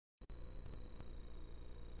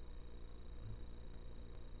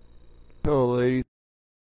Hello, ladies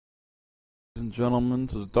and gentlemen.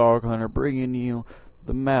 This is Dog Hunter bringing you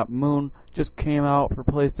the map Moon. Just came out for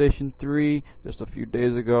PlayStation 3 just a few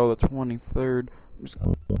days ago, the 23rd. Just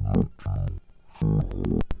getting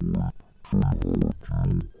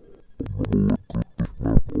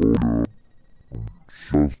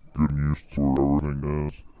used to where everything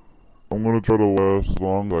is. I'm gonna try to last as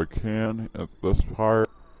long as I can at this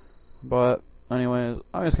part. But anyways,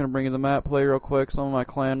 I'm just gonna bring you the map, play real quick. Some of my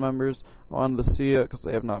clan members wanted to see it because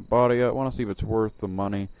they have not bought it yet. Want to see if it's worth the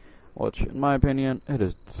money, which, in my opinion, it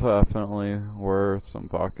is definitely worth some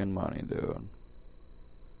fucking money, dude.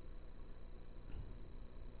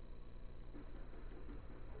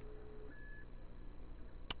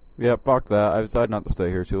 Yeah, fuck that. I decided not to stay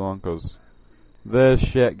here too long because this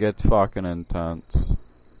shit gets fucking intense.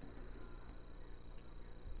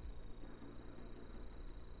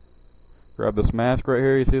 Grab this mask right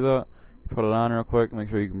here, you see that? Put it on real quick, make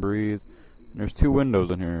sure you can breathe. And there's 2 windows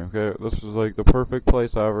in here, okay? This is like the perfect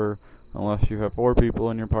place ever, unless you have 4 people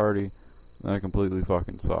in your party. Then it completely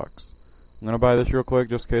fucking sucks. I'm gonna buy this real quick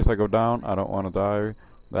just in case I go down. I don't want to die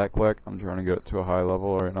that quick. I'm trying to get to a high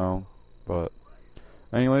level right now. But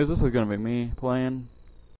anyways, this is gonna be me playing.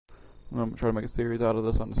 I'm gonna try to make a series out of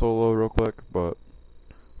this on solo real quick, but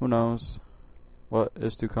who knows what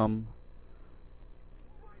is to come.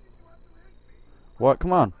 What?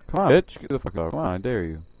 Come on, bitch! Get the fuck out! Come on, I dare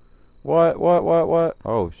you. What?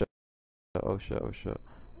 Oh shit! Oh shit!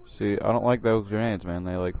 See, I don't like those grenades, man.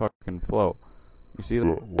 They like fucking float. You see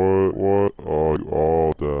that? What? Oh, you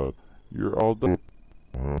all dead. You're all dead.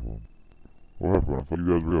 What happened? What happened? I thought you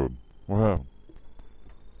guys were good. What happened?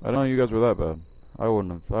 I didn't know you guys were that bad. I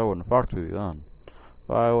wouldn't have fucked with you then.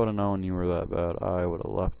 If I would have known you were that bad, I would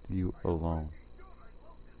have left you alone.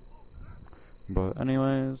 But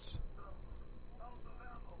anyways.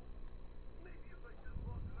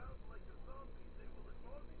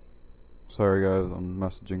 Sorry guys, I'm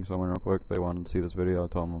messaging someone real quick. They wanted to see this video. I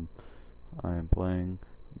told them I am playing.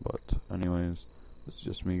 But anyways, it's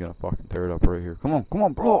just me gonna fucking tear it up right here. Come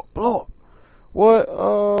on, blow up. What?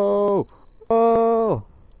 Oh! Oh!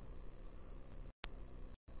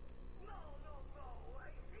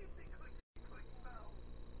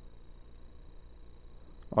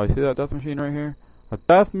 Oh, you see that death machine right here? A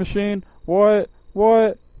death machine? What?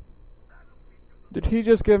 Did he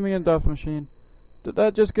just give me a death machine? Did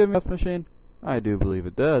that just give me a death machine? I do believe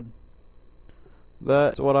it did.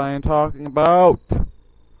 That's what I am talking about.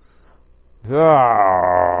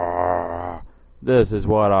 Ah, this is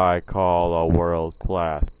what I call a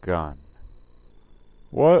world-class gun.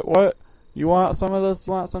 What? You want some of this?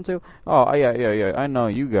 You want some too? Oh, yeah. I know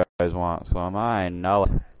you guys want some. I know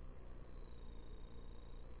it.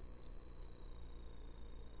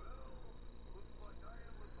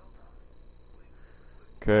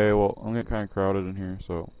 Okay, well, I'm getting kind of crowded in here,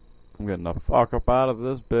 so I'm getting the fuck up out of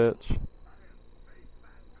this bitch.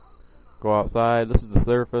 Go outside. This is the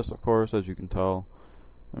surface, of course, as you can tell.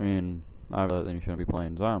 I mean, I bet then you shouldn't be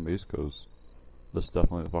playing zombies, because this is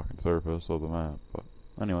definitely the fucking surface of the map. But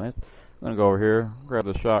anyways, I'm gonna go over here, grab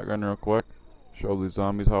the shotgun real quick, show these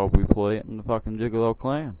zombies how we play it in the fucking Gigolo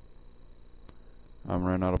clan. I'm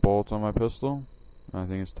running out of bullets on my pistol. I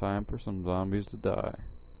think it's time for some zombies to die.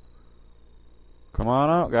 Come on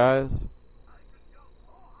out, guys.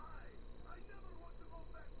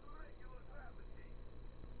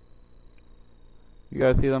 You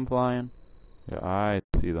guys see them flying? Yeah, I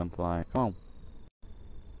see them flying. Come on.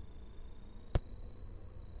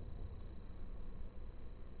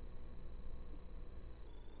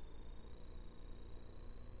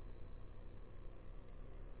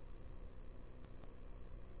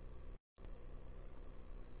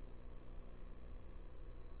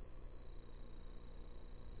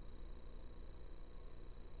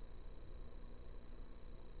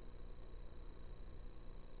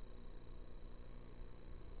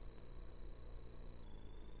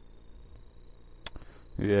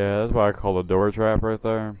 Yeah, that's why I call the door trap right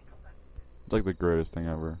there. It's like the greatest thing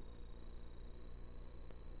ever.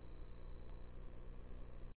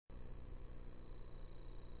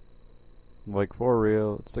 Like, for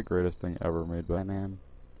real, it's the greatest thing ever made by man.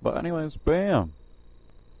 But anyways, bam!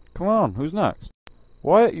 Come on, who's next?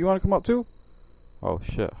 What? You wanna come up too? Oh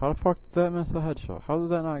shit, how the fuck did that miss a headshot? How did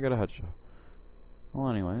that not get a headshot? Well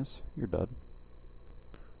anyways, you're dead.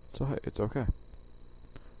 So hey, it's okay.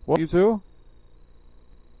 What, you two?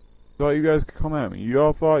 Thought you guys could come at me.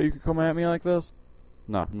 Y'all thought you could come at me like this?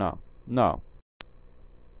 No.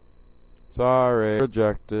 Sorry,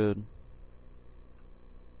 rejected.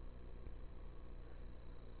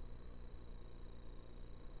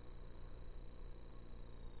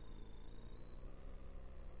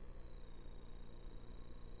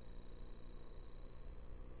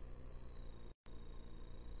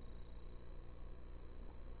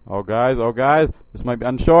 Oh guys, this might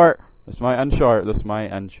end short. This might end short.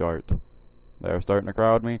 They're starting to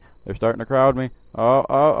crowd me. Oh,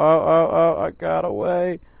 I got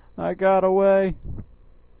away.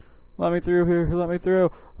 Let me through here,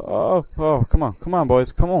 Oh, come on,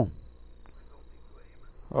 boys, come on.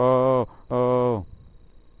 Oh.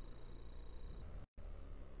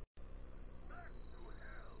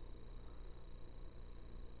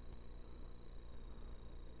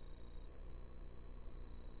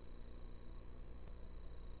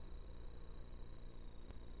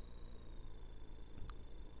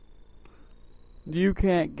 You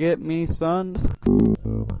can't get me, sons.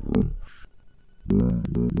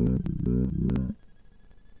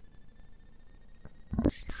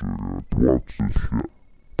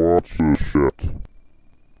 Watch this shit.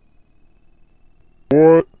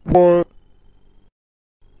 What? Oh.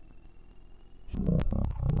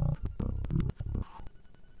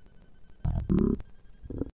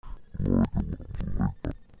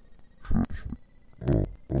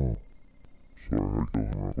 Sorry, I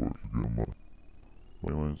killed him real quick to get him up.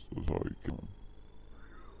 Anyways, that's how you kill him.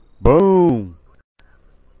 Boom!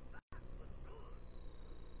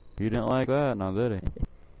 He didn't like that, now did he?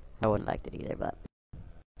 I wouldn't like it either, but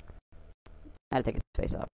I had to take his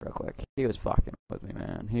face off real quick. He was fucking with me,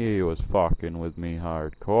 man. He was fucking with me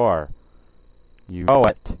hardcore. You know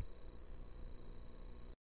it.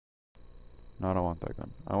 No, I don't want that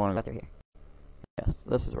gun. I want to Go through here. Yes,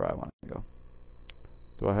 this is where I want to go.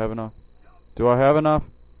 Do I have enough?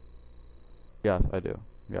 Yes, I do.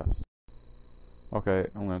 Yes. Okay,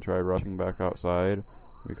 I'm gonna try rushing back outside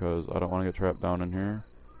because I don't want to get trapped down in here.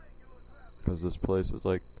 Because this place is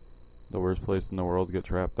like the worst place in the world to get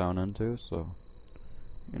trapped down into, so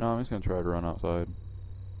you know, I'm just gonna try to run outside.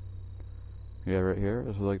 Yeah, right here.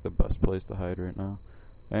 This is like the best place to hide right now.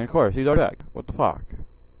 And of course, he's already back. What the fuck?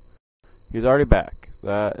 He's already back.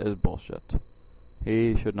 That is bullshit.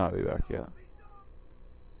 He should not be back yet.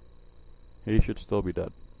 He should still be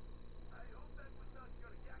dead.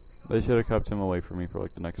 They should have kept him away from me for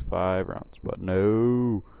like the next 5 rounds, but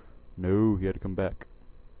no, he had to come back.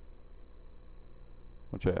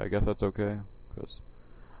 Which I guess that's okay, because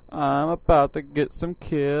I'm about to get some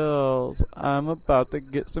kills.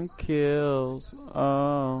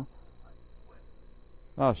 Oh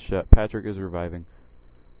shit, Patrick is reviving.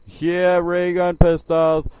 Yeah, ray gun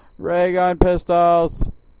pistols.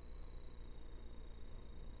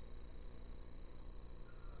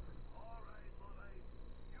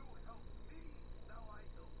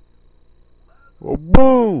 Oh,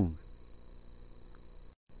 boom!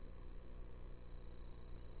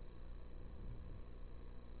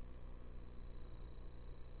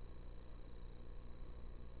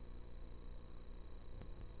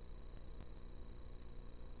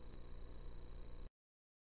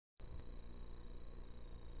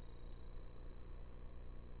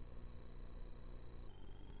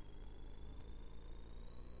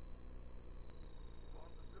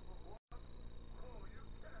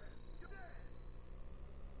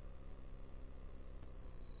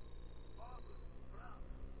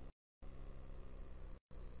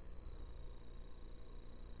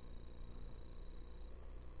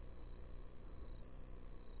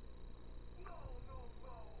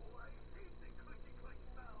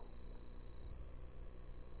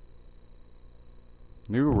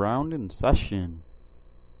 New round in session.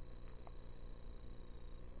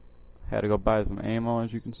 Had to go buy some ammo,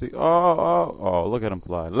 as you can see. Oh, look at him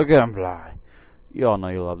fly. You all know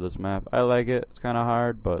you love this map. I like it. It's kind of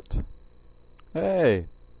hard, but hey,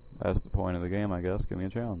 that's the point of the game, I guess. Give me a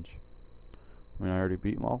challenge. I mean, I already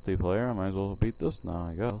beat multiplayer. I might as well beat this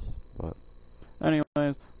now, I guess. But anyways,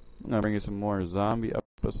 I'm going to bring you some more zombie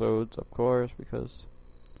episodes, of course, because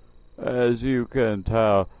as you can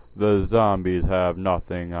tell, the zombies have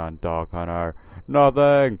nothing on Dog Hunter.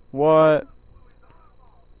 Nothing! What?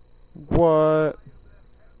 Oh,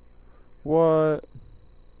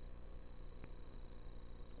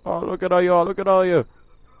 look at all y'all. Look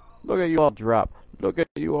at you all drop. Look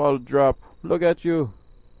at you.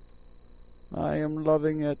 I am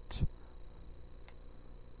loving it.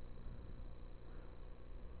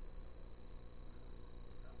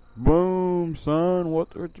 Boom, son. Where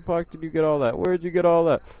the fuck did you get all that? Where'd you get all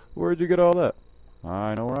that?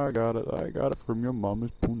 I know where I got it. I got it from your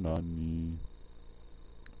mama's punani.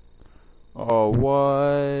 Oh,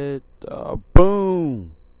 what?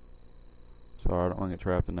 Boom! Sorry, I don't want to get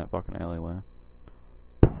trapped in that fucking alleyway.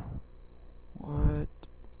 What?